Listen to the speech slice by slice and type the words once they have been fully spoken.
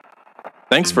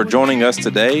Thanks for joining us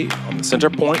today on the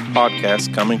Centerpoint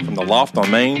podcast coming from the Loft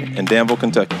on Main in Danville,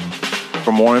 Kentucky.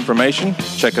 For more information,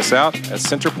 check us out at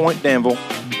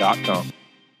centerpointdanville.com.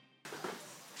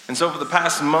 And so for the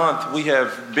past month, we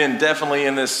have been definitely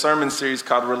in this sermon series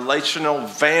called Relational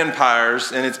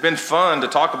Vampires, and it's been fun to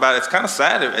talk about. It's kind of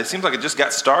sad. It seems like it just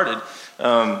got started.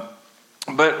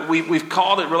 But we've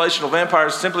called it Relational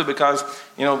Vampires simply because,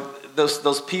 you know,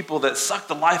 those people that suck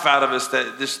the life out of us,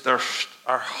 that just are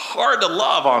hard to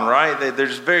love on, right? They're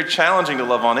just very challenging to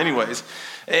love on anyways.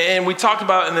 And we talked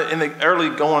about in the early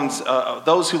goings,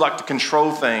 those who like to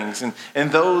control things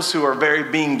and those who are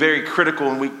being very critical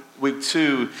in week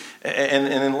two. And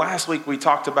then last week we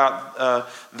talked about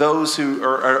those who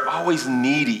are always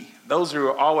needy, those who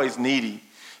are always needy.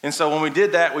 And so when we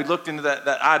did that, we looked into that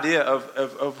idea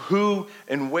of who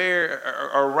and where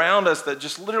are around us that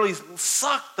just literally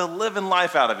suck the living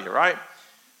life out of you, right?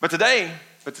 But today,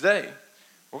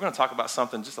 we're going to talk about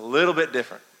something just a little bit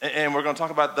different. And we're going to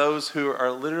talk about those who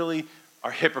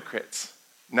are hypocrites.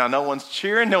 Now, no one's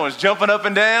cheering, no one's jumping up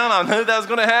and down. I knew that was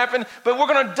going to happen. But we're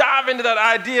going to dive into that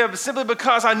idea simply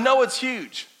because I know it's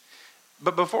huge.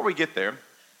 But before we get there,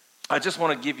 I just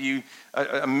want to give you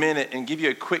a minute and give you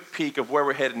a quick peek of where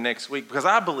we're headed next week, because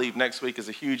I believe next week is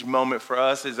a huge moment for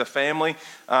us as a family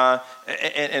and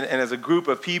as a group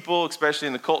of people, especially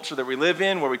in the culture that we live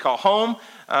in, where we call home.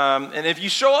 And if you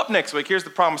show up next week, here's the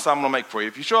promise I'm going to make for you.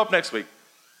 If you show up next week,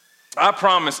 I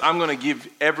promise I'm going to give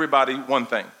everybody one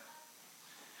thing.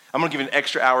 I'm going to give you an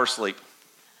extra hour of sleep.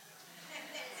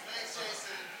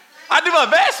 I do my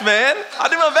best, man. I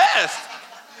do my best.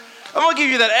 I'm going to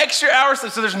give you that extra hour, so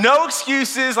there's no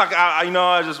excuses, like, I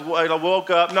woke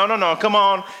up. No, come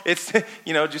on. It's,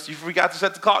 just you forgot to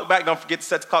set the clock back. Don't forget to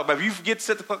set the clock back. If you forget to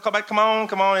set the clock back, come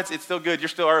on. It's still good. You're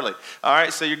still early. All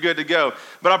right, so you're good to go.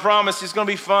 But I promise it's going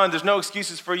to be fun. There's no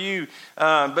excuses for you.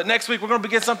 But next week, we're going to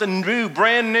begin something new,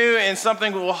 brand new, and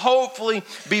something that will hopefully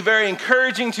be very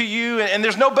encouraging to you. And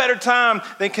there's no better time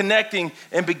than connecting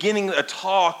and beginning a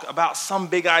talk about some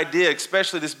big idea,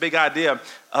 especially this big idea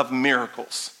of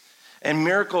miracles. And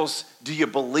miracles, do you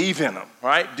believe in them,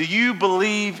 right? Do you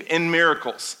believe in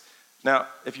miracles? Now,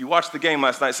 if you watched the game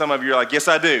last night, some of you are like, yes,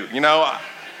 I do.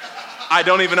 I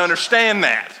don't even understand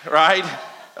that, right?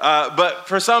 But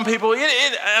for some people, and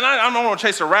I don't want to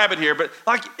chase a rabbit here, but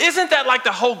isn't that like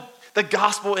the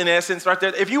gospel in essence right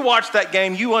there? If you watch that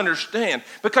game, you understand,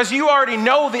 because you already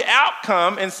know the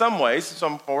outcome in some ways,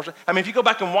 some portion. I mean, if you go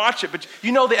back and watch it, but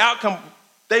you know the outcome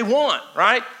they want,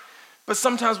 right? But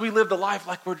sometimes we live the life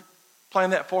like we're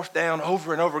playing that fourth down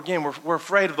over and over again. We're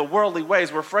afraid of the worldly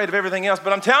ways. We're afraid of everything else.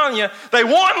 But I'm telling you, they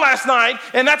won last night,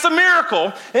 and that's a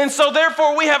miracle. And so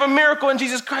therefore, we have a miracle in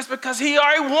Jesus Christ because he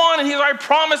already won, and he's already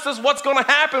promised us what's going to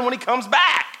happen when he comes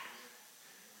back.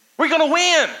 We're going to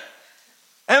win.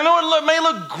 And I know it may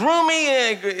look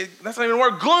gloomy, that's not even a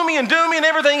word, gloomy and doomy and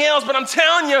everything else, but I'm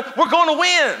telling you, we're going to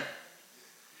win.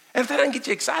 And if that doesn't get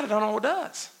you excited, I don't know what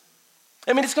does.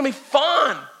 I mean, it's going to be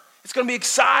fun. It's going to be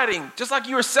exciting, just like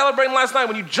you were celebrating last night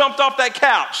when you jumped off that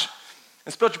couch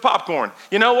and spilled your popcorn.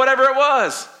 Whatever it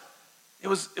was. It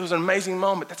was an amazing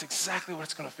moment. That's exactly what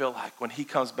it's going to feel like when he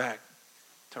comes back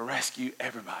to rescue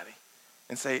everybody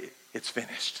and say, it's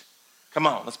finished. Come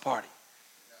on, let's party.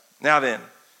 Now then,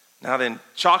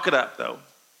 chalk it up, though.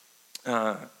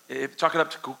 Chalk it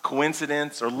up to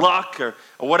coincidence or luck or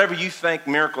whatever you think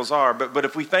miracles are. But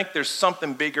if we think there's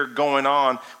something bigger going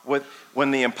on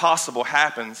when the impossible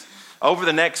happens, over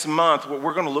the next month,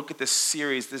 we're going to look at this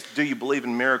series, this Do You Believe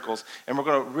in Miracles? And we're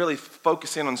going to really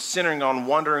focus in on centering on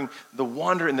the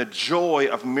wonder and the joy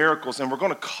of miracles. And we're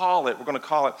going to call it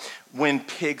When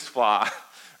Pigs Fly,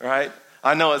 right?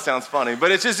 I know it sounds funny,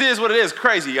 but it just is what it is.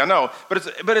 Crazy, I know.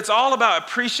 But it's all about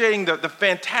appreciating the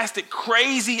fantastic,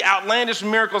 crazy, outlandish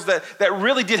miracles that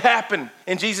really did happen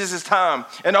in Jesus' time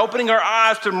and opening our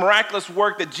eyes to the miraculous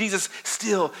work that Jesus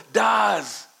still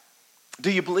does.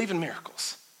 Do you believe in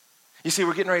miracles? You see,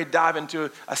 we're getting ready to dive into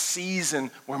a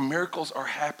season where miracles are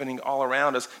happening all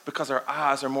around us because our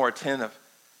eyes are more attentive.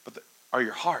 But are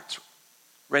your hearts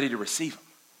ready to receive them?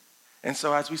 And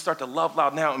so as we start to love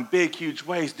loud now in big, huge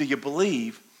ways, do you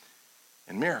believe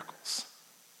in miracles?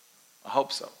 I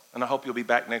hope so. And I hope you'll be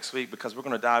back next week because we're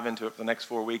going to dive into it for the next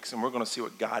 4 weeks and we're going to see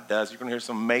what God does. You're going to hear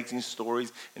some amazing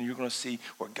stories and you're going to see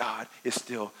where God is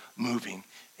still moving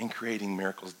and creating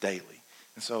miracles daily.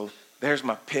 And so there's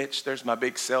my pitch. There's my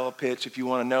big sell pitch. If you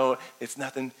want to know, it's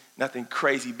nothing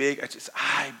crazy big.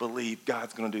 I believe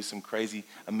God's going to do some crazy,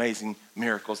 amazing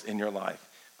miracles in your life.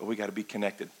 But we got to be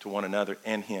connected to one another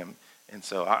and him. And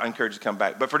so I encourage you to come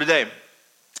back. But for today,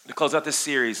 to close out this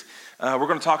series, we're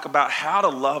going to talk about how to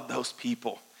love those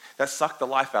people that suck the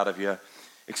life out of you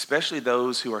especially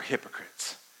those who are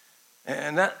hypocrites.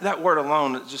 And that word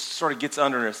alone just sort of gets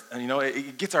under us, and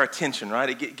it gets our attention, right?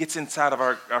 It gets inside of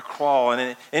our crawl,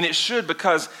 and it should,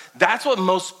 because that's what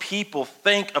most people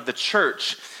think of the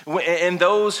church and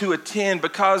those who attend,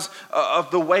 because of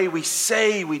the way we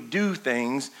say we do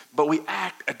things, but we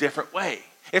act a different way.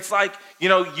 It's like,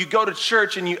 you go to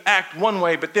church and you act one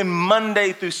way, but then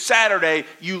Monday through Saturday,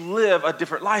 you live a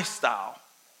different lifestyle,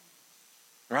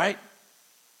 right?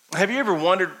 Have you ever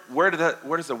wondered where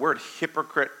does the word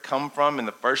hypocrite come from in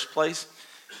the first place?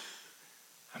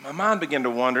 My mind began to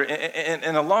wonder,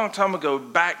 and a long time ago,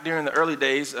 back during the early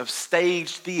days of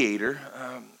stage theater,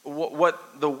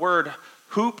 what the word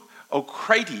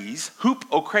Hypocrites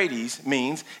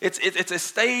means. It's a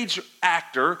stage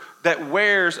actor that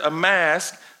wears a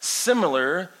mask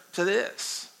similar to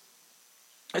this.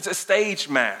 It's a stage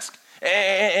mask.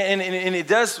 And it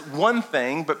does one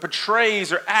thing, but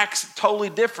portrays or acts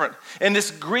totally different. And this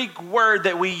Greek word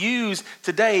that we use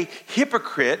today,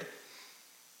 hypocrite,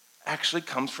 actually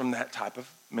comes from that type of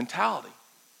mentality.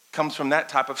 Comes from that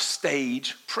type of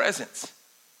stage presence.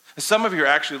 Some of you are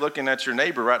actually looking at your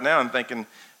neighbor right now and thinking,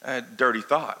 dirty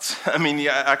thoughts. I mean,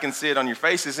 yeah, I can see it on your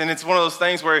faces. And it's one of those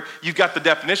things where you've got the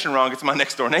definition wrong. It's my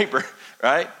next door neighbor,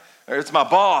 right? Or it's my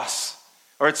boss.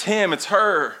 Or it's him, it's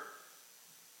her.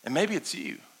 And maybe it's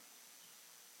you.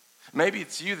 Maybe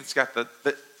it's you that's got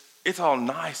it's all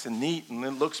nice and neat and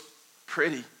it looks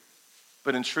pretty.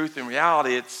 But in truth and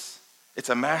reality, it's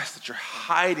a mask that you're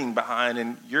hiding behind,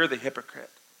 and you're the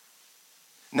hypocrite.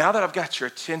 Now that I've got your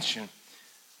attention,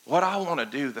 what I want to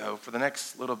do, though, for the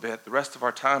next little bit, the rest of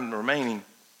our time remaining,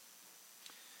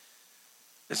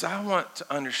 is I want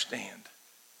to understand,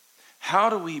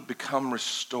 how do we become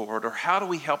restored, or how do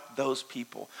we help those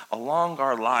people along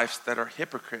our lives that are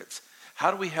hypocrites?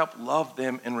 How do we help love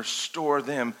them and restore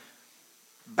them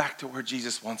back to where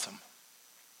Jesus wants them?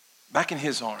 Back in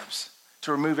his arms,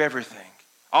 to remove everything,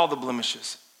 all the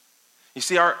blemishes. You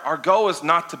see, our goal is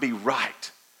not to be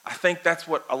right. I think that's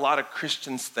what a lot of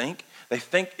Christians think. They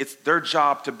think it's their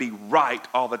job to be right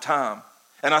all the time.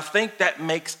 And I think that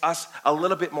makes us a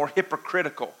little bit more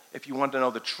hypocritical, if you want to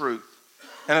know the truth.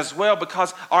 And as well,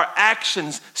 because our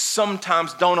actions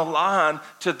sometimes don't align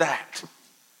to that.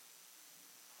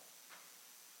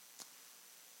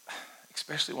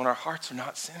 Especially when our hearts are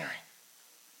not centering.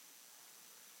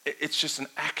 It's just an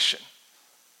action.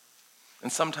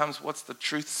 And sometimes what's the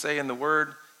truth say in the word?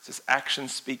 It says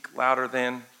actions speak louder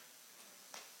than.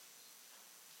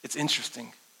 It's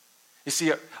interesting. You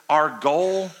see, our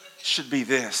goal should be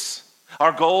this.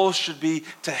 Our goal should be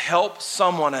to help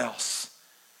someone else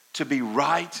to be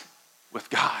right with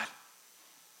God.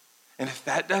 And if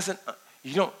that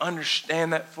you don't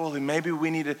understand that fully, maybe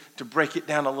we need to break it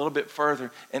down a little bit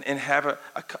further and have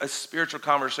a spiritual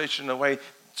conversation in a way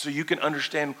so you can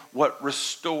understand what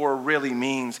restore really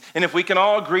means. And if we can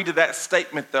all agree to that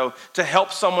statement, though, to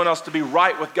help someone else to be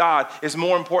right with God is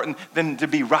more important than to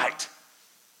be right,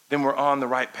 then we're on the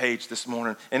right page this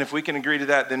morning. And if we can agree to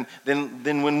that,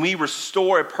 then when we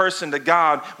restore a person to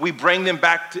God, we bring them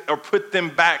back or put them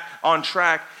back on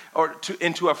track or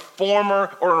into a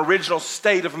former or an original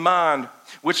state of mind,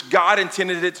 which God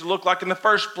intended it to look like in the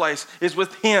first place, is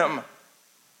with him.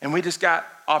 And we just got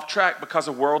off track because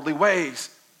of worldly ways.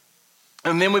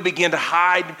 And then we begin to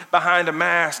hide behind a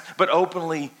mask, but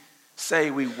openly say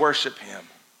we worship him.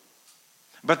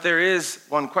 But there is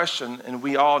one question, and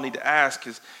we all need to ask,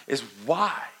 is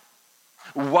why?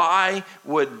 Why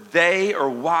would they, or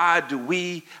why do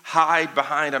we hide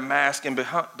behind a mask and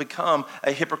become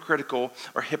a hypocritical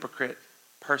or hypocrite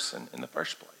person in the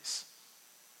first place?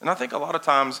 And I think a lot of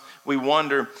times we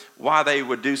wonder why they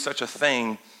would do such a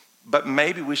thing, but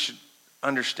maybe we should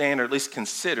understand, or at least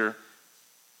consider,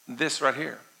 this right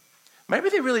here. Maybe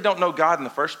they really don't know God in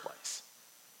the first place.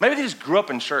 Maybe they just grew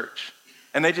up in church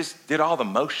and they just did all the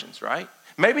motions, right?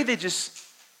 Maybe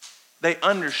they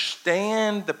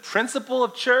understand the principle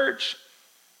of church,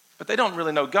 but they don't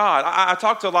really know God. I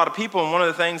talk to a lot of people, and one of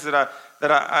the things that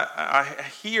I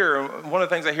hear, one of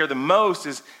the things I hear the most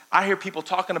is I hear people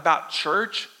talking about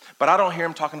church, but I don't hear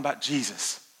them talking about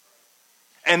Jesus.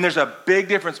 And there's a big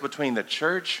difference between the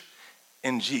church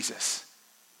and Jesus.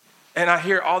 And I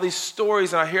hear all these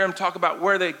stories, and I hear them talk about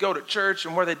where they go to church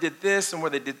and where they did this and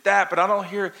where they did that, but I don't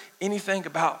hear anything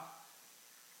about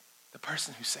the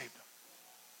person who saved them,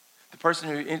 the person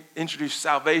who introduced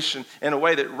salvation in a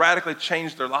way that radically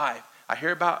changed their life. I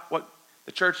hear about what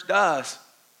the church does,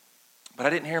 but I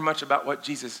didn't hear much about what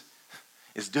Jesus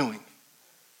is doing.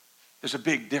 There's a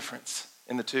big difference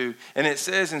in the two. And it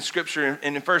says in Scripture,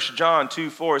 in 1 John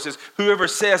 2:4, it says, whoever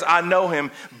says, I know him,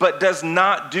 but does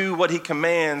not do what he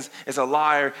commands is a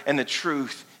liar, and the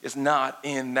truth is not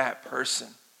in that person.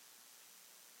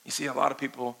 You see, a lot of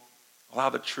people allow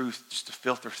the truth just to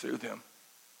filter through them,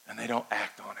 and they don't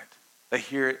act on it. They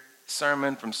hear it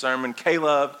sermon from sermon,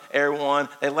 Caleb, everyone.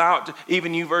 They allow it to,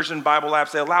 even YouVersion Bible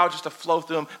apps, they allow it just to flow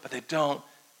through them, but they don't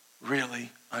really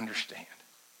understand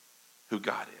who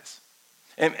God is.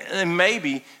 And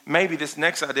maybe this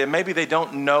next idea, maybe they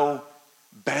don't know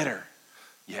better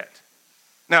yet.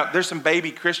 Now, there's some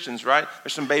baby Christians, right?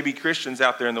 There's some baby Christians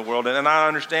out there in the world, and I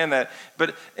understand that.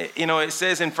 But, it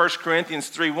says in 1 Corinthians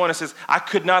 3:1, it says, I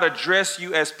could not address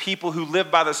you as people who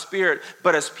live by the Spirit,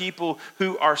 but as people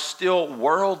who are still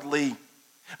worldly,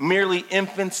 merely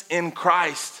infants in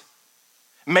Christ.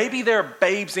 Maybe they're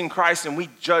babes in Christ and we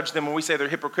judge them when we say they're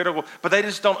hypocritical, but they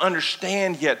just don't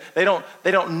understand yet. They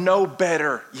don't know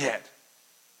better yet.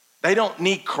 They don't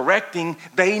need correcting,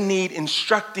 they need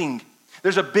instructing.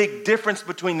 There's a big difference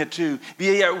between the two.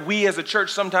 We as a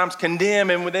church sometimes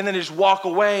condemn and then they just walk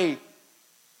away.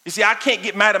 You see, I can't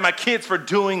get mad at my kids for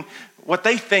doing what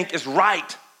they think is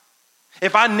right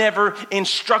if I never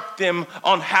instruct them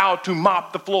on how to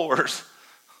mop the floors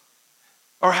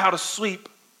or how to sweep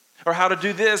or how to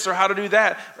do this or how to do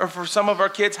that, or for some of our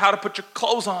kids, how to put your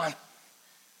clothes on.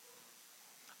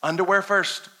 Underwear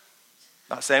first.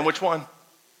 Not saying which one.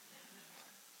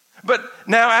 But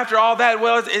now after all that,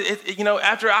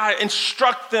 after I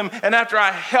instruct them and after I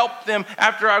help them,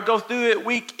 after I go through it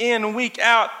week in and week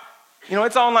out,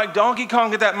 it's on like Donkey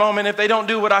Kong at that moment if they don't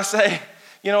do what I say.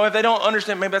 If they don't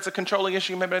understand, maybe that's a controlling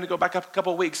issue, maybe I need to go back up a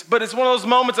couple of weeks. But it's one of those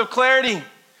moments of clarity.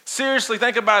 Seriously,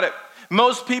 think about it.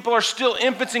 Most people are still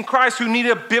infants in Christ who need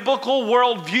a biblical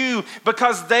worldview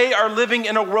because they are living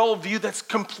in a worldview that's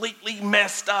completely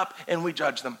messed up and we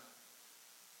judge them.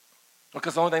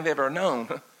 Because the only thing they've ever known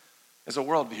is a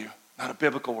worldview, not a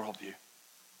biblical worldview.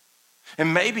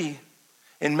 And maybe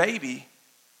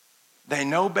they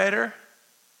know better,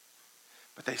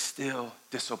 but they still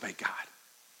disobey God.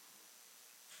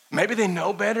 Maybe they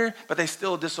know better, but they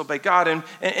still disobey God.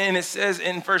 And it says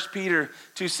in 1 Peter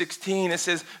 2:16, it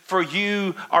says, for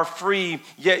you are free,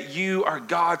 yet you are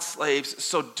God's slaves.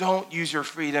 So don't use your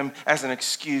freedom as an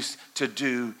excuse to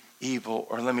do evil.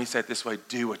 Or let me say it this way,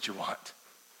 do what you want.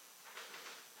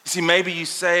 You see, maybe you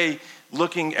say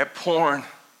looking at porn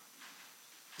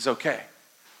is okay.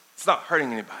 It's not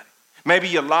hurting anybody. Maybe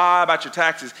you lie about your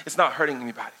taxes. It's not hurting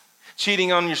anybody.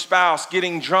 Cheating on your spouse,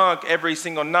 getting drunk every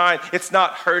single night, it's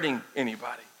not hurting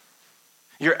anybody.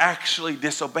 You're actually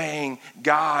disobeying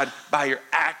God by your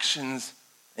actions,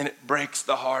 and it breaks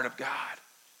the heart of God.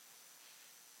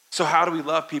 So how do we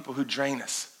love people who drain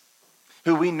us,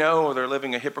 who we know they're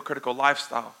living a hypocritical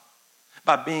lifestyle?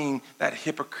 By being that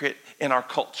hypocrite in our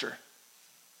culture.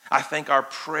 I think our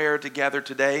prayer together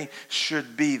today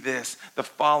should be this, the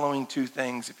following two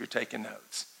things if you're taking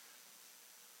notes.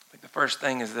 I think the first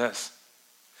thing is this.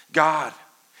 God,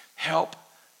 help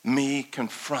me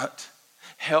confront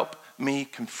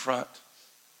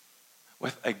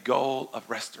with a goal of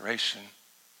restoration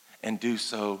and do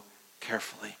so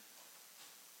carefully.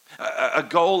 A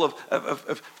goal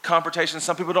of confrontation.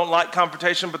 Some people don't like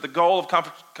confrontation, but the goal of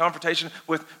confrontation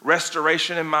with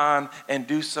restoration in mind and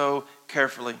do so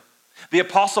carefully. The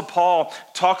Apostle Paul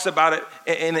talks about it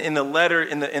in the letter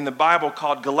in the Bible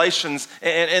called Galatians.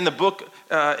 And in the book,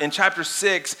 in chapter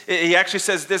 6, he actually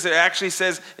says this. It actually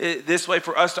says this way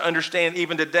for us to understand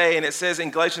even today. And it says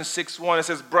in Galatians 6:1, it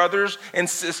says, brothers and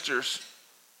sisters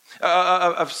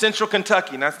of Central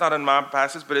Kentucky. And that's not in my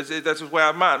passage, but that's the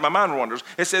way my mind wanders.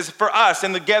 It says, for us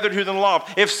and the gathered here in the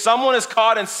loft, if someone is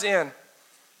caught in sin,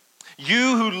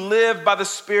 you who live by the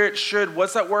Spirit should,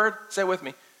 what's that word? Say it with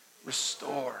me.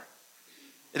 Restore.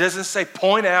 It doesn't say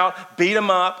point out, beat them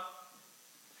up.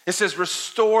 It says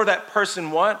restore that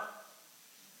person what?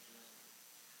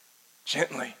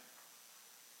 Gently.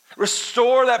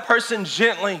 Restore that person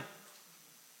gently.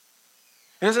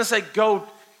 It doesn't say go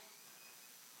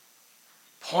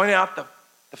point out the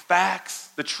facts,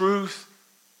 the truth,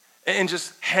 and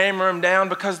just hammer them down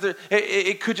because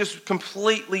it could just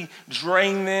completely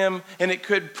drain them and it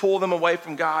could pull them away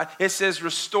from God. It says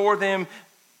restore them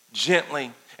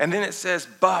gently. And then it says,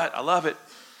 but, I love it,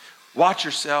 watch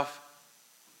yourself,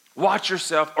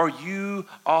 or you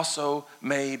also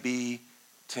may be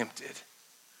tempted.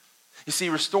 You see,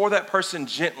 restore that person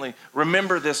gently.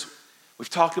 Remember this, we've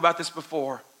talked about this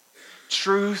before.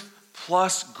 Truth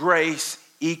plus grace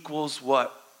equals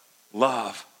what?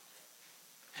 Love.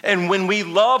 And when we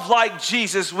love like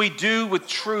Jesus, we do with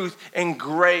truth and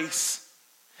grace.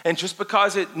 And just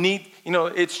because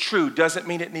it's true doesn't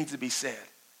mean it needs to be said.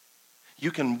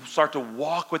 You can start to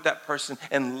walk with that person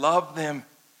and love them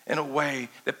in a way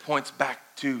that points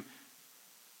back to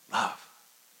love.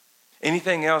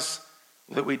 Anything else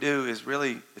that we do is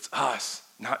really, it's us,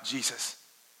 not Jesus.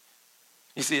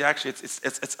 You see, actually,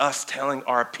 it's us telling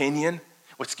our opinion,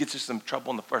 which gets us in trouble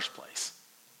in the first place.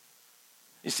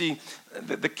 You see,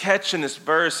 the catch in this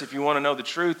verse, if you want to know the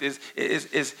truth,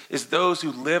 is those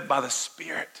who live by the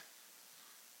Spirit.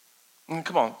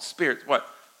 Come on, Spirit, what?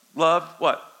 Love,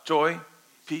 what? Joy,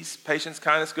 peace, patience,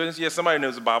 kindness, goodness. Yes, somebody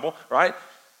knows the Bible, right?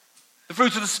 The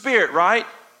fruits of the Spirit, right?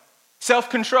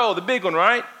 Self-control, the big one,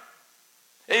 right?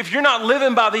 If you're not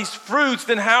living by these fruits,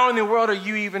 then how in the world are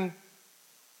you even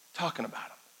talking about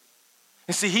them?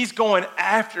 And see, he's going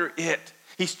after it.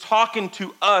 He's talking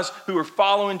to us who are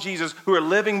following Jesus, who are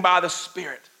living by the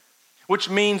Spirit, which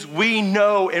means we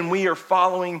know and we are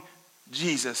following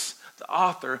Jesus, the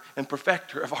author and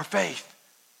perfecter of our faith.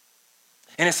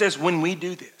 And it says when we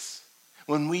do this,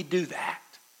 when we do that,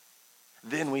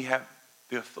 then we have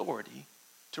the authority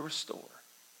to restore.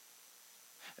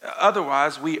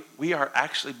 Otherwise, we are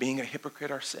actually being a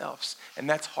hypocrite ourselves. And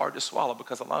that's hard to swallow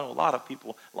because I know a lot of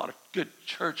people, a lot of good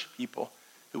church people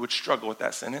who would struggle with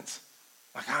that sentence.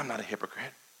 Like, I'm not a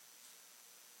hypocrite.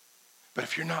 But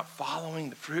if you're not following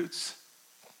the fruits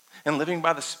and living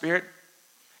by the Spirit,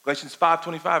 Galatians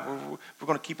 5:25, we're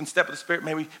going to keep in step with the Spirit.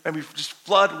 May we just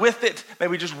flood with it. May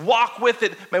we just walk with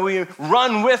it. May we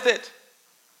run with it.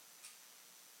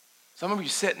 Some of you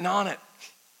sitting on it,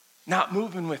 not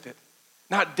moving with it,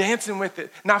 not dancing with it,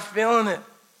 not feeling it.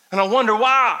 And I wonder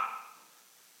why.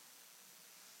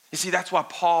 You see, that's why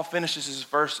Paul finishes his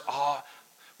verse off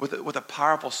with a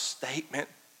powerful statement.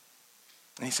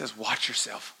 And he says, watch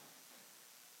yourself.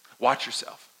 Watch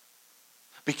yourself.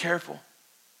 Be careful.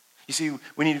 You see,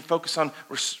 we need to focus on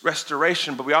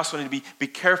restoration, but we also need to be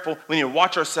careful. We need to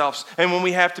watch ourselves. And when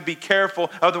we have to be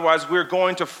careful, otherwise we're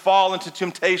going to fall into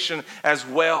temptation as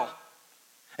well.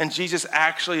 And Jesus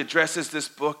actually addresses this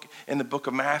book in the book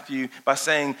of Matthew by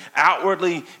saying,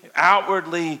 outwardly,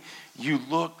 you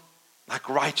look like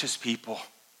righteous people.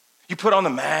 You put on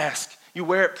the mask. You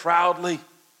wear it proudly.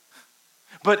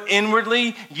 But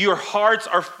inwardly, your hearts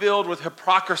are filled with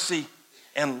hypocrisy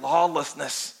and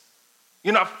lawlessness.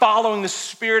 You're not following the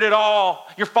Spirit at all.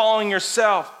 You're following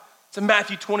yourself. It's in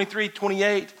Matthew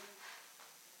 23:28.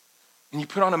 And you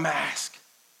put on a mask.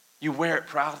 You wear it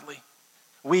proudly.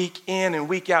 Week in and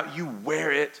week out, you wear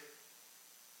it.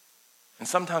 And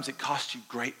sometimes it costs you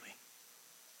greatly.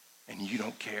 And you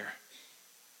don't care.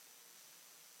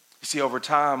 You see, over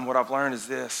time, what I've learned is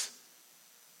this.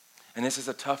 And this is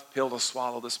a tough pill to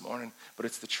swallow this morning, but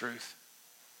it's the truth.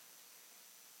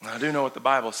 And I do know what the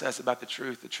Bible says about the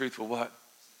truth. The truth will what?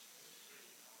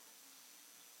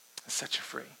 It'll set you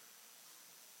free.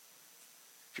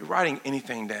 If you're writing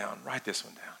anything down, write this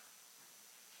one down.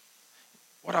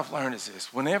 What I've learned is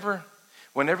this. Whenever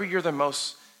you're the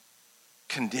most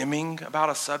condemning about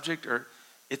a subject, or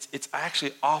it's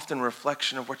actually often a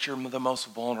reflection of what you're the most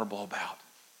vulnerable about.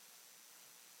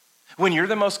 When you're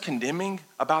the most condemning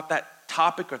about that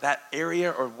topic or that area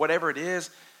or whatever it is,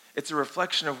 it's a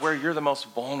reflection of where you're the most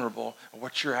vulnerable or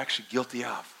what you're actually guilty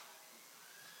of.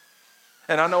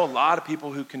 And I know a lot of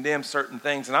people who condemn certain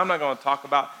things, and I'm not going to talk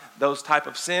about those type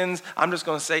of sins. I'm just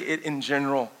going to say it in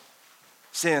general.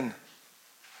 Sin.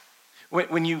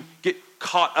 When you get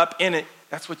caught up in it,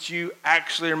 that's what you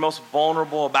actually are most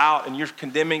vulnerable about, and you're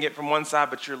condemning it from one side,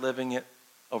 but you're living it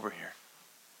over here.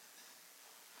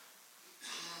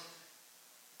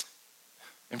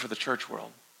 And for the church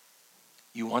world,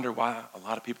 you wonder why a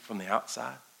lot of people from the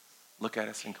outside look at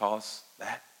us and call us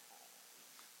that?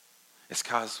 It's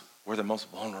because we're the most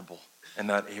vulnerable in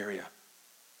that area.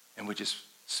 And we just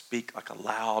speak like a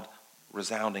loud,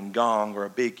 resounding gong or a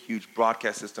big, huge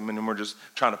broadcast system, and then we're just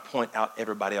trying to point out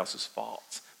everybody else's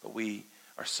faults. But we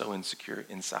are so insecure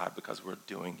inside because we're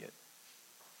doing it.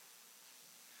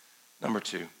 Number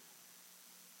 2, and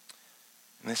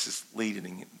this is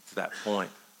leading to that point.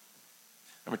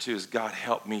 Number 2 is God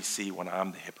help me see when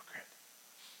I'm the hypocrite.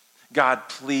 God,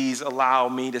 please allow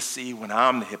me to see when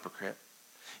I'm the hypocrite.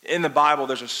 In the Bible,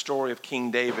 there's a story of King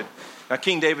David. Now,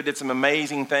 King David did some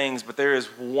amazing things, but there is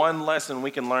one lesson we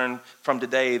can learn from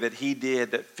today that he did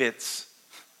that fits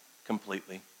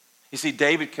completely. You see,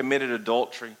 David committed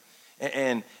adultery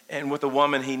and with a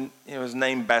woman he was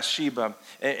named Bathsheba.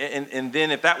 And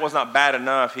then if that was not bad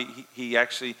enough, he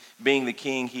actually, being the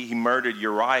king, he murdered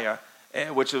Uriah,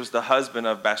 which was the husband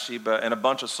of Bathsheba, and a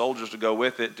bunch of soldiers to go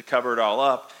with it to cover it all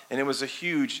up. And it was a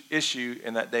huge issue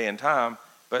in that day and time.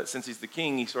 But since he's the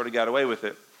king, he sort of got away with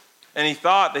it. And he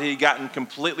thought that he'd gotten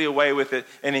completely away with it,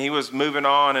 and he was moving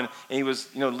on, and he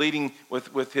was, leading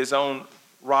with his own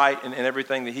right and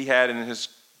everything that he had in his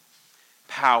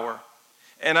power.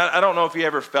 And I don't know if you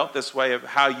ever felt this way of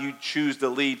how you choose to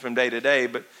lead from day to day,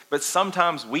 but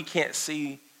sometimes we can't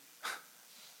see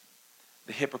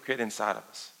the hypocrite inside of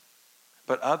us.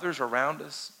 But others around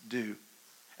us do,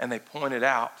 and they point it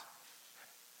out.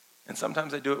 And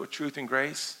sometimes they do it with truth and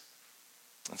grace,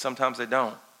 and sometimes they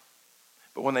don't.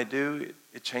 But when they do,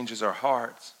 it changes our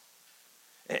hearts.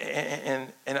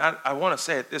 And I want to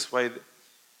say it this way,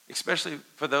 especially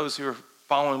for those who are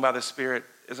following by the Spirit,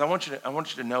 is I want you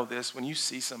to know this. When you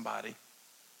see somebody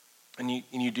and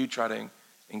you do try to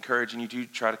encourage and you do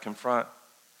try to confront,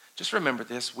 just remember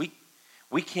this. We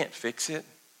can't fix it,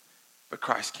 but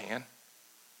Christ can.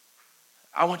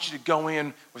 I want you to go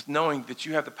in with knowing that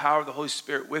you have the power of the Holy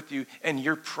Spirit with you, and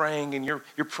you're praying and you're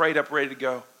prayed up, ready to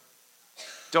go.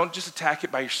 Don't just attack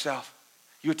it by yourself.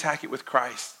 You attack it with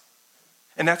Christ.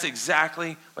 And that's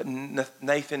exactly what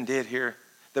Nathan did here.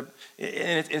 And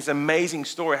it's an amazing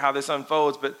story how this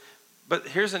unfolds, but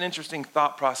here's an interesting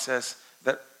thought process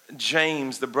that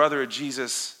James, the brother of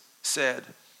Jesus, said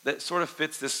that sort of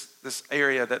fits this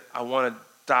area that I want to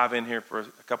dive in here for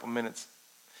a couple minutes.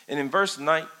 And in verse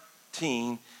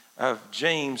 19 of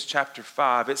James chapter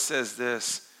 5, it says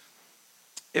this: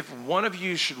 if one of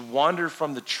you should wander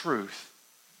from the truth,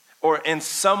 and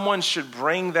someone should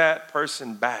bring that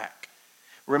person back,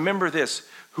 remember this: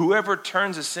 whoever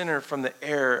turns a sinner from the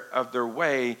error of their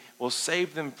way will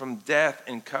save them from death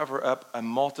and cover up a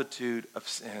multitude of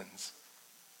sins.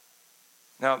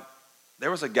 Now,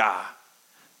 there was a guy,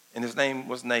 and his name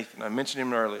was Nathan. I mentioned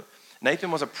him earlier.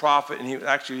 Nathan was a prophet, and he was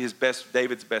actually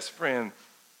David's best friend.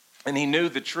 And he knew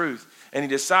the truth. And he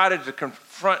decided to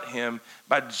confront him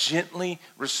by gently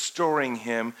restoring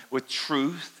him with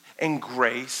truth and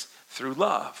grace through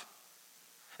love.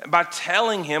 By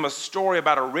telling him a story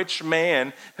about a rich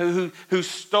man who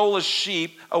stole a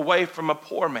sheep away from a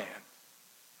poor man.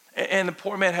 And the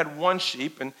poor man had one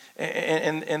sheep, and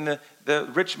the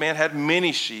rich man had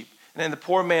many sheep. And then the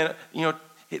poor man,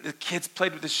 the kids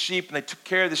played with the sheep, and they took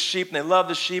care of the sheep, and they loved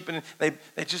the sheep, and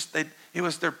it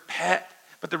was their pet.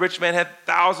 But the rich man had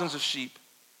thousands of sheep.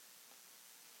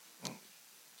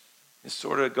 It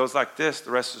sort of goes like this,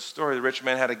 the rest of the story. The rich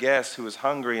man had a guest who was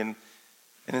hungry, and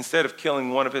instead of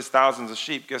killing one of his thousands of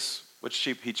sheep, guess which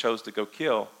sheep he chose to go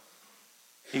kill?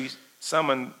 He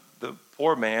summoned the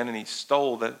poor man, and he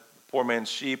stole the poor man's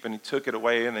sheep, and he took it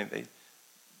away, and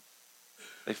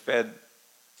they fed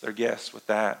their guests with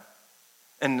that.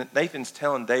 And Nathan's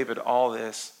telling David all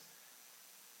this,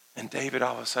 and David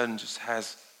all of a sudden just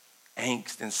has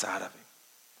angst inside of him.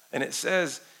 And it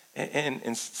says in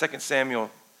 2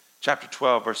 Samuel chapter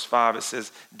 12, verse 5, it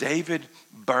says, David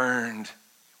burned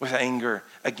with anger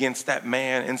against that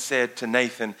man and said to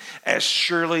Nathan, as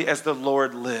surely as the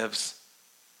Lord lives,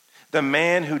 the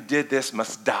man who did this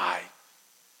must die.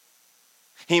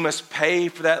 He must pay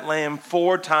for that lamb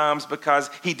 4 times because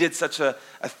he did such a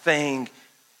thing,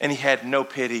 and he had no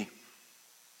pity.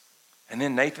 And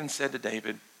then Nathan said to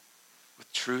David,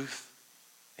 with truth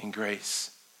and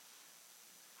grace,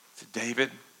 to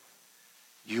David,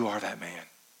 you are that man.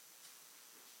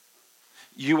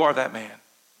 You are that man.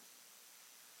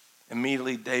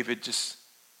 Immediately, David just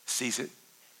sees it,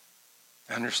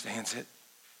 understands it,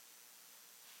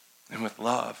 and with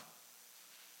love,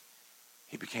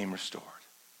 he became restored.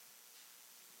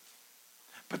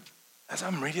 But as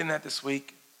I'm reading that this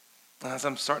week, and as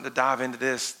I'm starting to dive into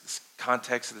this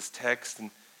context of this text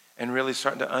and really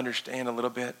starting to understand a little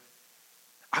bit,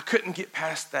 I couldn't get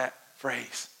past that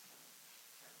phrase.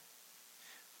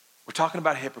 We're talking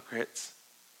about hypocrites,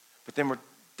 but then we're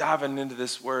diving into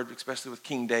this word, especially with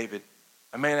King David,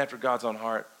 a man after God's own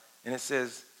heart. And it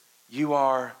says, you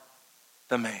are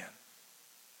the man.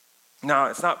 Now,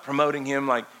 it's not promoting him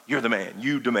like, you're the man,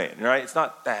 you the man, right? It's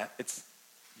not that. It's,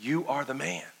 you are the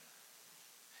man.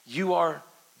 You are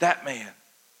that man.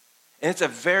 And it's a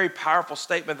very powerful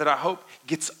statement that I hope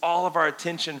gets all of our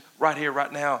attention right here,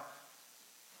 right now.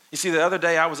 You see, the other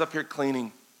day I was up here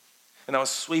cleaning, and I was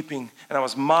sweeping, and I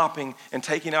was mopping and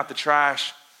taking out the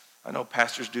trash. I know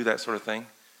pastors do that sort of thing.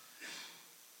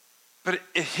 But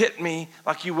it hit me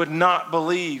like you would not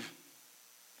believe.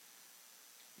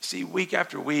 You see, week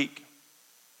after week,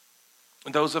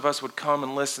 those of us would come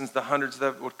and listen, the hundreds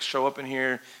that would show up in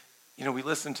here, we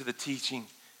listen to the teaching.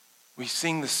 We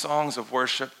sing the songs of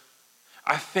worship.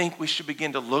 I think we should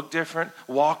begin to look different,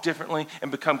 walk differently,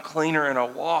 and become cleaner in our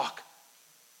walk.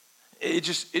 it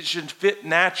should fit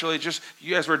naturally.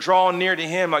 As we're drawing near to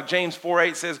him, like James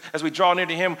 4:8 says, as we draw near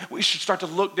to him, we should start to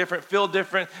look different, feel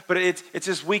different. But it's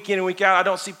just week in and week out. I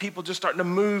don't see people just starting to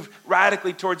move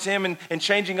radically towards him and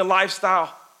changing a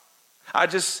lifestyle. I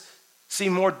just see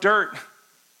more dirt.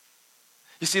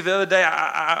 You see, the other day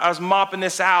I was mopping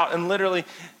this out, and literally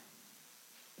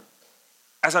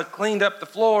as I cleaned up the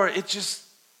floor,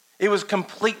 it was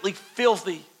completely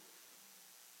filthy.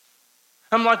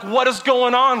 I'm like, what is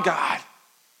going on, God?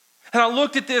 And I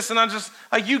looked at this and I just,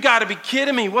 like, you got to be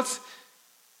kidding me.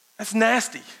 That's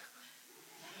nasty.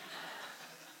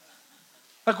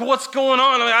 Like, what's going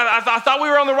on? I mean, I thought we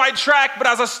were on the right track, but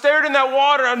as I stared in that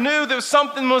water, I knew that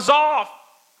something was off.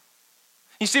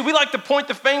 You see, we like to point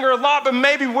the finger a lot, but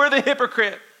maybe we're the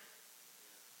hypocrite.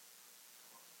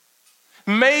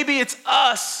 Maybe it's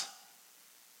us.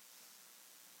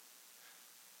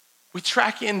 We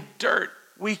track in dirt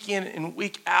week in and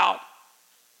week out.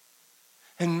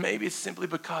 And maybe it's simply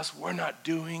because we're not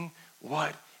doing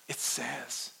what it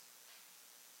says.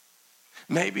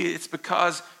 Maybe it's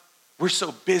because we're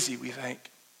so busy, we think.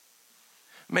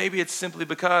 Maybe it's simply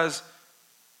because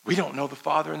we don't know the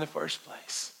Father in the first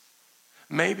place.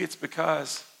 Maybe it's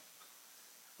because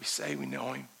we say we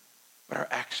know him, but our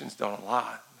actions don't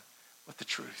align with the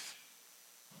truth.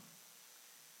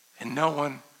 And no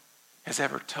one has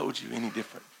ever told you any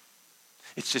different.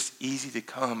 It's just easy to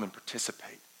come and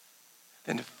participate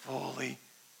than to fully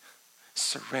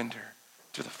surrender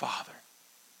to the Father.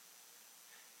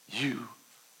 You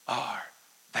are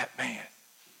that man.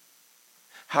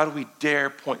 How do we dare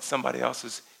point somebody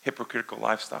else's hypocritical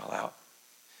lifestyle out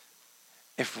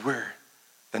if we're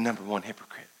the number one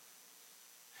hypocrite?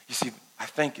 You see, I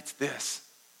think it's this.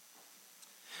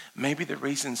 Maybe the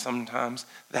reason sometimes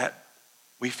that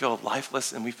we feel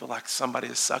lifeless and we feel like somebody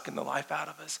is sucking the life out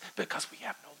of us because we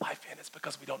have no life in us,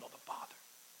 because we don't know the Father.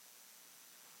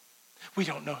 We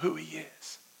don't know who he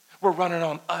is. We're running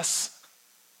on us,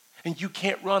 and you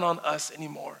can't run on us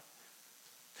anymore.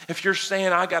 If you're saying,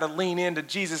 I got to lean into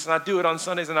Jesus, and I do it on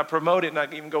Sundays, and I promote it, and I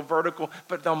even go vertical,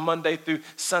 but on Monday through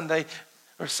Sunday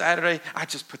or Saturday, I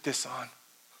just put this on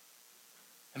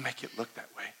and make it look that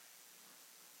way.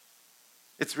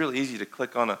 It's really easy to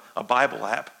click on a Bible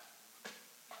app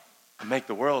and make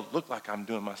the world look like I'm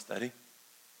doing my study.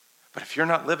 But if you're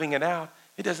not living it out,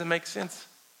 it doesn't make sense.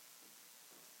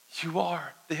 You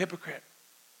are the hypocrite.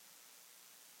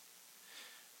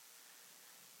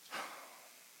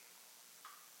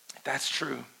 If that's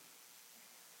true,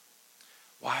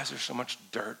 why is there so much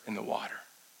dirt in the water?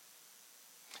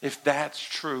 If that's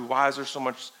true, why is there so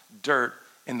much dirt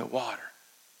in the water?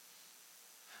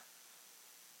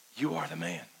 You are the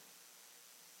man.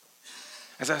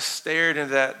 As I stared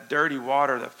into that dirty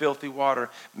water, that filthy water,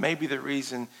 maybe the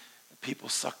reason people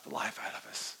suck the life out of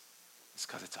us is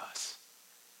because it's us.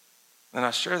 And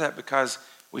I share that because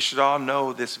we should all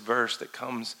know this verse that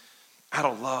comes out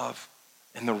of love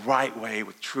in the right way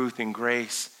with truth and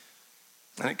grace.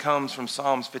 And it comes from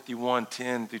Psalms 51,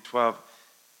 10 through 12.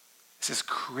 It says,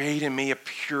 create in me a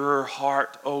pure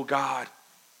heart, O God,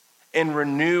 and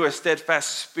renew a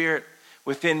steadfast spirit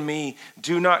within me.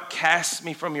 Do not cast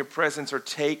me from your presence or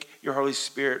take your Holy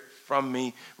Spirit from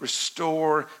me.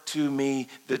 Restore to me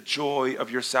the joy of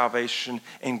your salvation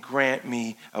and grant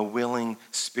me a willing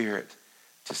spirit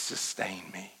to sustain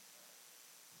me.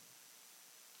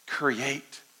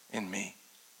 Create in me.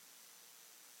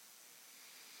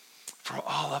 For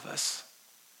all of us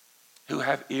who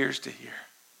have ears to hear,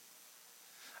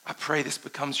 I pray this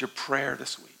becomes your prayer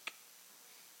this week.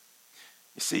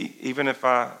 You see, even if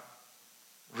I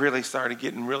really started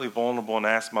getting really vulnerable and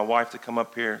asked my wife to come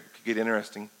up here, it could get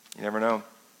interesting. You never know.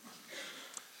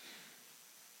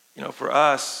 You know, for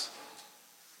us,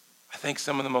 I think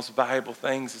some of the most valuable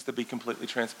things is to be completely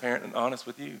transparent and honest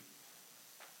with you,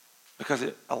 because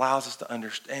it allows us to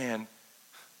understand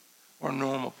we're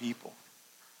normal people.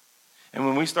 And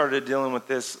when we started dealing with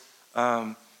this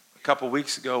a couple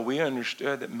weeks ago, we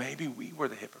understood that maybe we were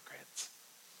the hypocrites.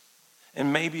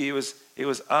 And maybe it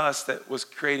was us that was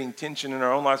creating tension in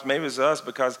our own lives. Maybe it was us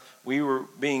because we were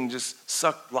being just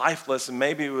sucked lifeless, and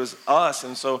maybe it was us.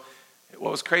 And so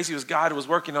what was crazy was God was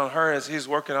working on her as he was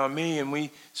working on me, and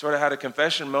we sort of had a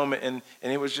confession moment, and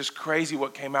it was just crazy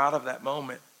what came out of that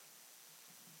moment.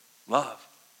 Love.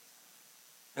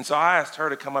 And so I asked her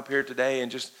to come up here today and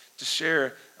just to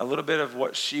share a little bit of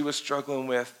what she was struggling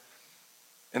with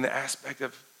in the aspect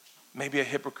of maybe a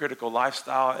hypocritical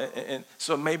lifestyle. And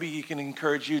so maybe he can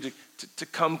encourage you to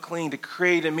come clean, to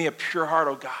create in me a pure heart,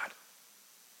 oh God.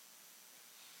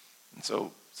 And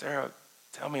so, Sarah,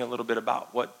 tell me a little bit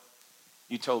about what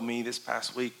you told me this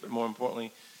past week, but more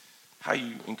importantly, how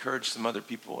you encourage some other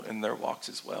people in their walks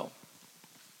as well.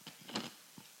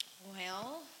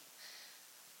 Well,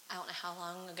 I don't know how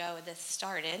long ago this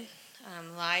started.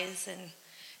 Lies and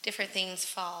different things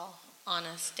fall on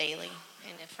us daily,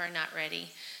 and if we're not ready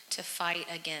to fight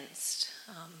against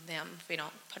them, if we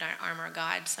don't put our armor of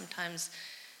God, sometimes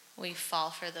we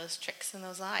fall for those tricks and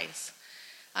those lies.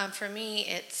 For me,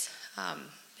 it's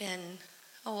been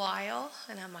a while,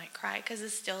 and I might cry because it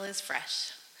still is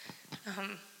fresh.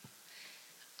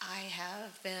 I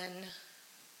have been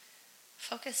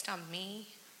focused on me,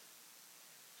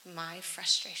 my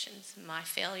frustrations, my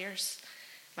failures,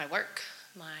 my work,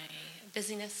 my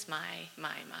busyness, my.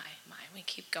 We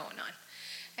keep going on.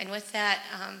 And with that,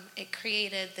 it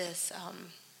created this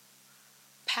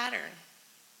pattern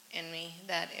in me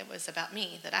that it was about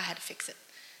me, that I had to fix it,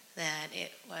 that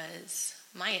it was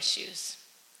my issues.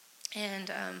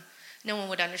 And no one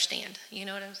would understand. You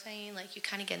know what I'm saying? Like, you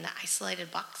kind of get in that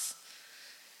isolated box.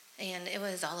 And it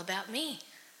was all about me.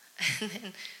 And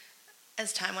then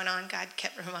as time went on, God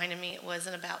kept reminding me it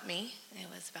wasn't about me. It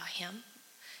was about him.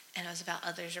 And it was about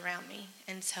others around me.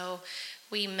 And so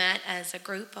we met as a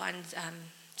group on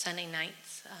Sunday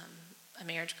nights, a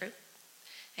marriage group.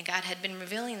 And God had been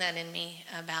revealing that in me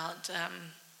about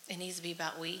it needs to be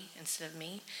about we instead of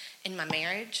me. In my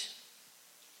marriage,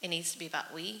 it needs to be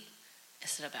about we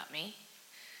instead of about me.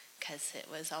 Because it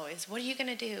was always, what are you going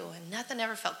to do? And nothing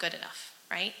ever felt good enough,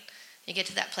 right? You get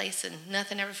to that place and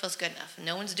nothing ever feels good enough.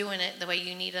 No one's doing it the way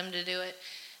you need them to do it.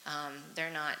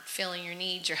 They're not filling your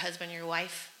needs, your husband, your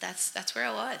wife. That's where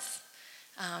I was.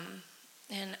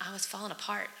 And I was falling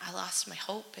apart. I lost my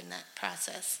hope in that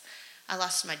process. I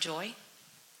lost my joy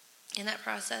in that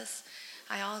process.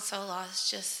 I also lost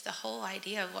just the whole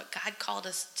idea of what God called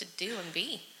us to do and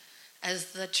be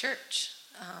as the church.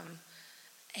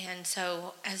 And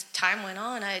so as time went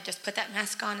on, I just put that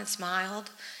mask on and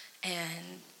smiled.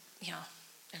 And,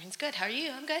 everything's good. How are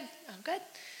you? I'm good.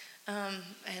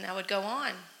 And I would go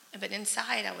on. But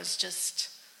inside, I was just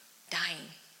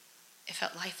dying. It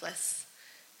felt lifeless.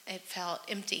 It felt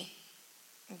empty.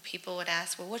 And people would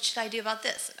ask, well, what should I do about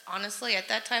this? And honestly, at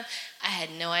that time, I had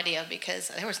no idea because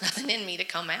there was nothing in me to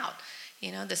come out.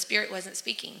 The Spirit wasn't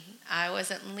speaking. I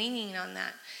wasn't leaning on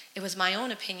that. It was my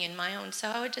own opinion, my own. So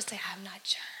I would just say, I'm not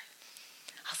sure.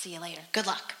 I'll see you later. Good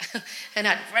luck. And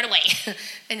I'd run away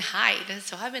and hide.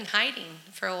 So I've been hiding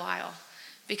for a while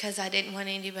because I didn't want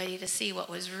anybody to see what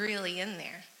was really in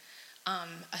there.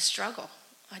 A struggle,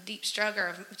 a deep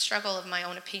struggle of my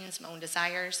own opinions, my own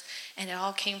desires, and it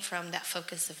all came from that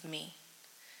focus of me.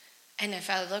 And if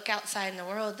I look outside in the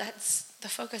world, that's the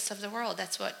focus of the world.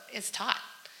 That's what is taught.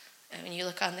 And when you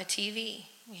look on the TV,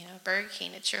 Burger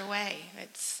King, it's your way.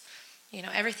 It's,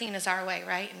 everything is our way,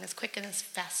 right? And as quick and as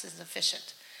fast as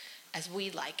efficient as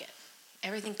we like it.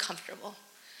 Everything comfortable.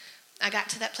 I got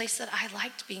to that place that I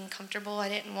liked being comfortable. I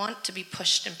didn't want to be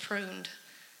pushed and pruned.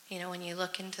 When you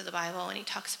look into the Bible and he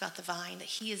talks about the vine, that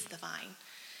he is the vine.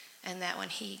 And that when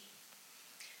he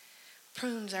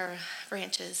prunes our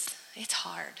branches, it's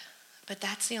hard. But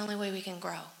that's the only way we can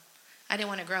grow. I didn't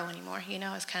want to grow anymore.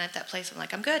 I was kind of at that place. I'm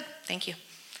like, I'm good. Thank you.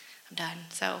 I'm done.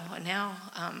 So now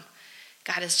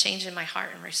God is changing my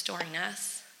heart and restoring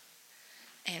us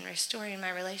and restoring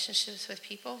my relationships with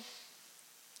people.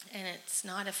 And it's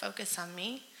not a focus on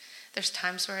me. There's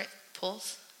times where it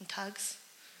pulls and tugs.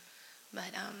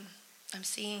 But I'm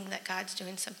seeing that God's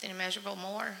doing something immeasurable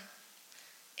more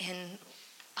in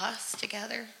us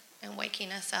together and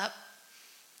waking us up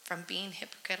from being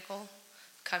hypocritical,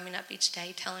 coming up each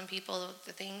day, telling people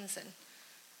the things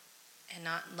and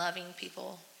not loving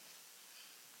people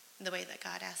the way that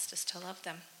God asked us to love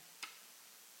them.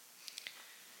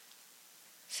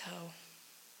 So.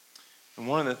 And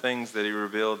one of the things that he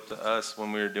revealed to us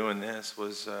when we were doing this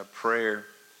was prayer.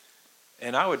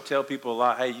 And I would tell people a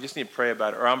lot, hey, you just need to pray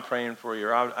about it, or I'm praying for you,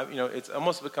 or it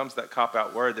almost becomes that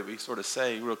cop-out word that we sort of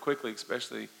say real quickly,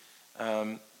 especially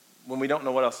when we don't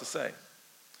know what else to say.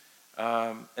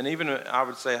 And even I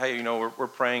would say, hey, we're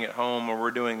praying at home, or we're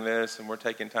doing this, and we're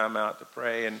taking time out to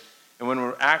pray. And when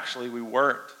we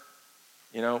weren't.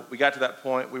 We got to that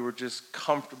point, we were just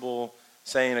comfortable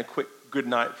saying a quick good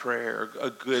night prayer, or a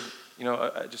good,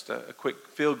 just a quick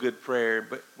feel-good prayer,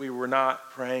 but we were not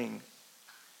praying.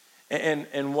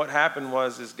 And what happened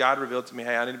is God revealed to me,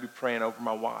 hey, I need to be praying over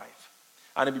my wife.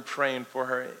 I need to be praying for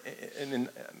her in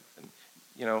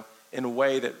a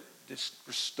way that just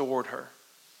restored her.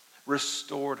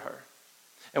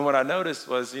 And what I noticed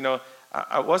was,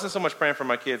 I wasn't so much praying for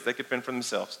my kids. They could fend for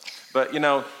themselves. But,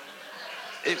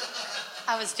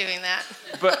 I was doing that.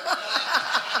 But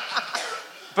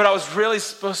I was really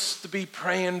supposed to be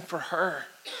praying for her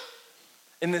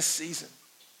in this season.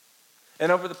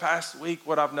 And over the past week,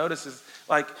 what I've noticed is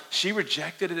like she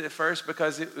rejected it at first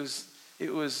because it was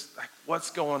like, what's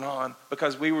going on?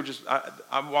 Because we were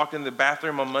I walked in the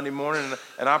bathroom on Monday morning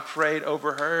and I prayed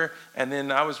over her. And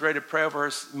then I was ready to pray over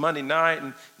her Monday night.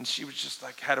 And she was just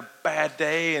like, had a bad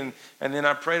day. And then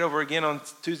I prayed over her again on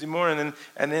Tuesday morning.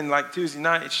 And then like Tuesday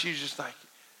night, she was just like,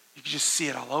 you could just see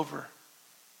it all over.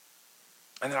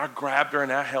 And then I grabbed her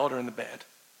and I held her in the bed.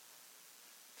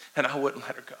 And I wouldn't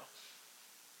let her go.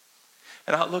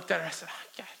 And I looked at her, I said,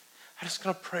 God, I'm just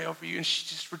going to pray over you. And she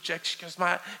just rejects. She goes,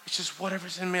 it's just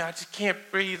whatever's in me. I just can't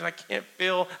breathe, and I can't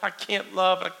feel, I can't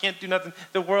love, and I can't do nothing.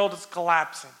 The world is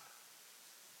collapsing.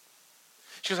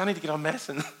 She goes, I need to get on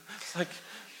medicine. It's like,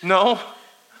 no.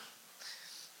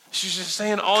 She's just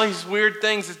saying all these weird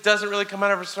things that doesn't really come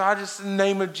out of her. So I just, in the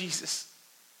name of Jesus,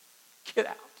 get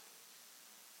out.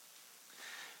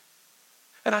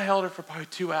 And I held her for probably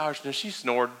 2 hours, and she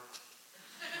snored.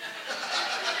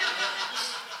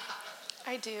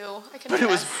 I do. I can. But it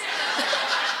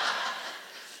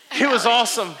was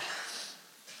awesome.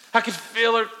 I could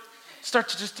feel her start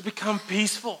to become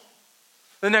peaceful.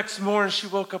 The next morning, she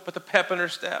woke up with a pep in her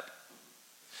step.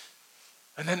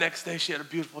 And the next day, she had a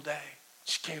beautiful day.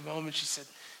 She came home and she said,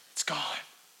 it's gone.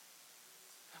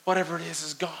 Whatever it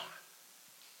is gone.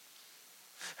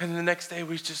 And the next day,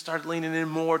 we just started leaning in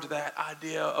more to that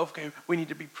idea of, okay, we need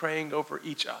to be praying over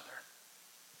each other.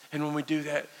 And when we do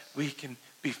that, we can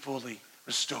be fully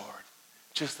restored,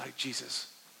 just like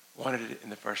Jesus wanted it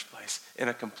in the first place, in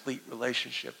a complete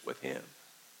relationship with him.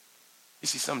 You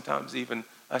see, sometimes even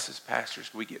us as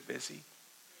pastors, we get busy.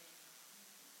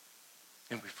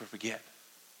 And we forget.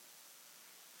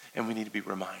 And we need to be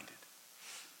reminded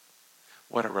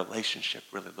what a relationship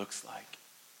really looks like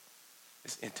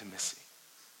is intimacy.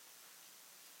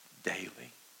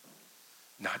 Daily.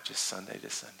 Not just Sunday to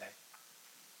Sunday.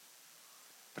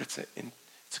 But it's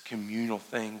a communal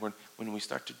thing when we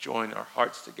start to join our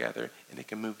hearts together, and it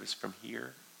can move us from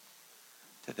here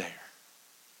to there.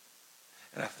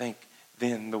 And I think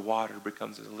then the water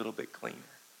becomes a little bit cleaner.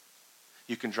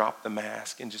 You can drop the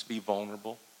mask and just be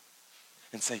vulnerable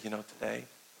and say, today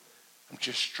I'm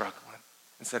just struggling,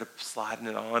 instead of sliding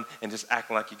it on and just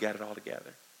acting like you got it all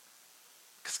together.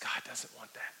 Because God doesn't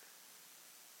want that.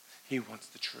 He wants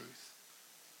the truth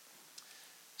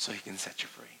so he can set you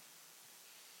free.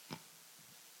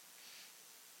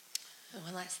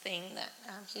 One last thing that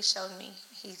he showed me,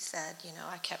 he said,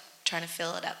 I kept trying to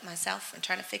fill it up myself and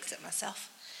trying to fix it myself.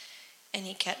 And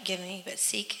he kept giving me, but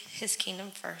seek his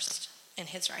kingdom first and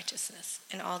his righteousness,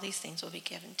 and all these things will be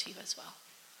given to you as well.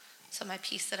 So my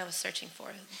peace that I was searching for,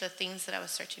 the things that I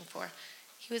was searching for,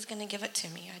 he was going to give it to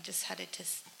me. I just had to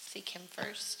seek him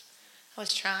first. I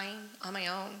was trying on my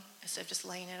own instead of just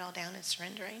laying it all down and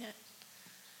surrendering it.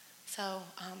 So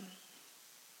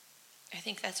I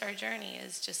think that's our journey,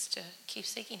 is just to keep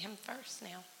seeking him first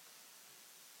now.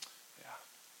 Yeah.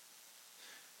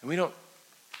 And we don't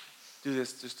do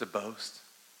this just to boast.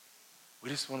 We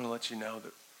just want to let you know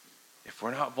that if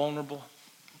we're not vulnerable,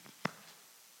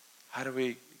 how do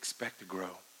we expect to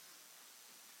grow?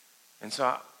 And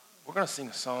so we're going to sing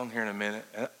a song here in a minute.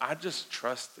 And I just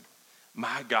trust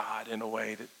my God in a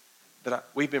way that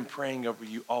we've been praying over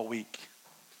you all week.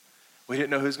 We didn't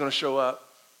know who's going to show up,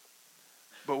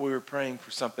 but we were praying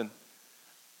for something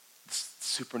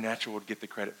supernatural would get the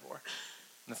credit for.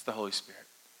 And that's the Holy Spirit.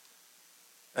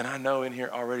 And I know in here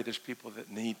already there's people that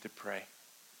need to pray.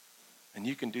 And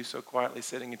you can do so quietly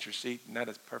sitting at your seat, and that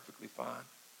is perfectly fine.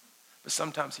 But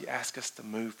sometimes he asks us to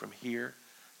move from here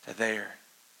to there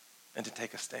and to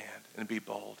take a stand and be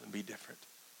bold and be different.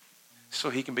 So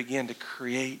he can begin to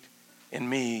create in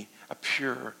me a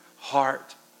pure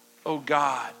heart, oh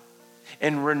God,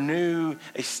 and renew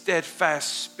a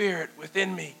steadfast spirit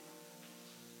within me.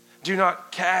 Do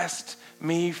not cast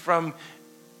me from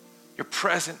your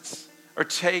presence or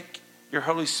take your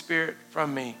Holy Spirit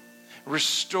from me.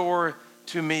 Restore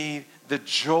to me the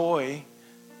joy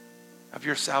of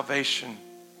your salvation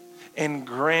and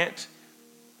grant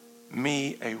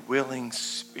me a willing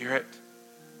spirit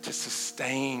to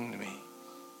sustain me.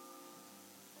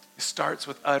 It starts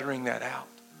with uttering that out.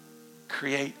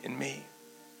 Create in me,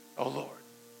 O Lord.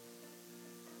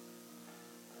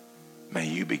 May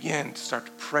you begin to start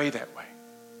to pray that way.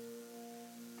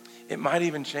 It might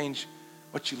even change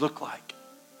what you look like.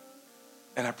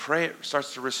 And I pray it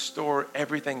starts to restore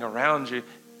everything around you.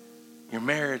 Your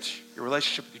marriage, your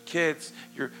relationship with your kids,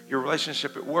 your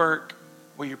relationship at work,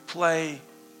 where you play,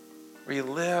 where you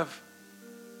live.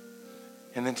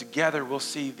 And then together we'll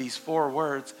see these 4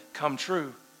 words come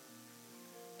true.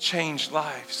 Change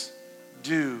lives.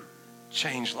 Do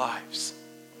change lives.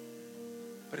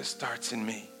 But it starts in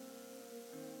me.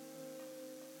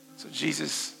 So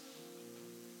Jesus,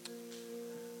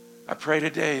 I pray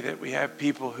today that we have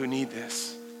people who need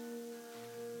this,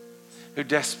 who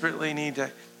desperately need to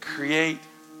create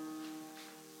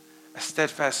a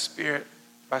steadfast spirit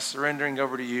by surrendering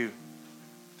over to you.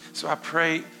 So I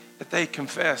pray that they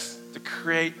confess to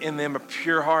create in them a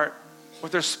pure heart.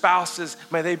 With their spouses,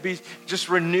 may they be just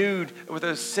renewed with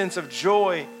a sense of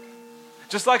joy,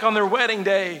 just like on their wedding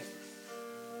day.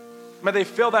 May they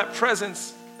feel that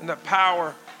presence and that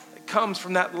power that comes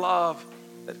from that love,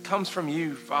 that comes from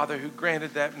you, Father, who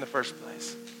granted that in the first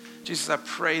place. Jesus, I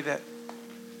pray that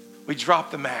we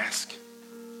drop the mask.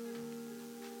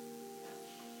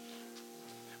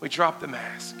 We drop the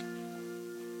mask.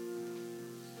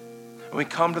 And we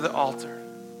come to the altar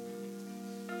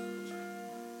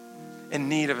in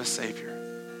need of a Savior.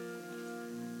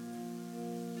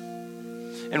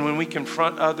 And when we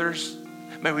confront others,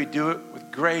 may we do it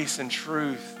with grace and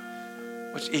truth,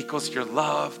 which equals your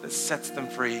love that sets them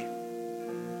free.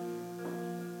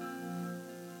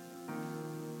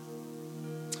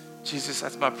 Jesus,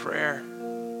 that's my prayer.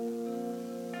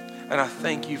 And I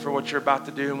thank you for what you're about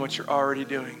to do and what you're already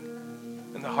doing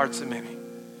in the hearts of many.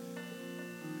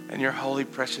 In your holy,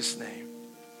 precious name,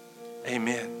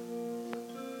 amen.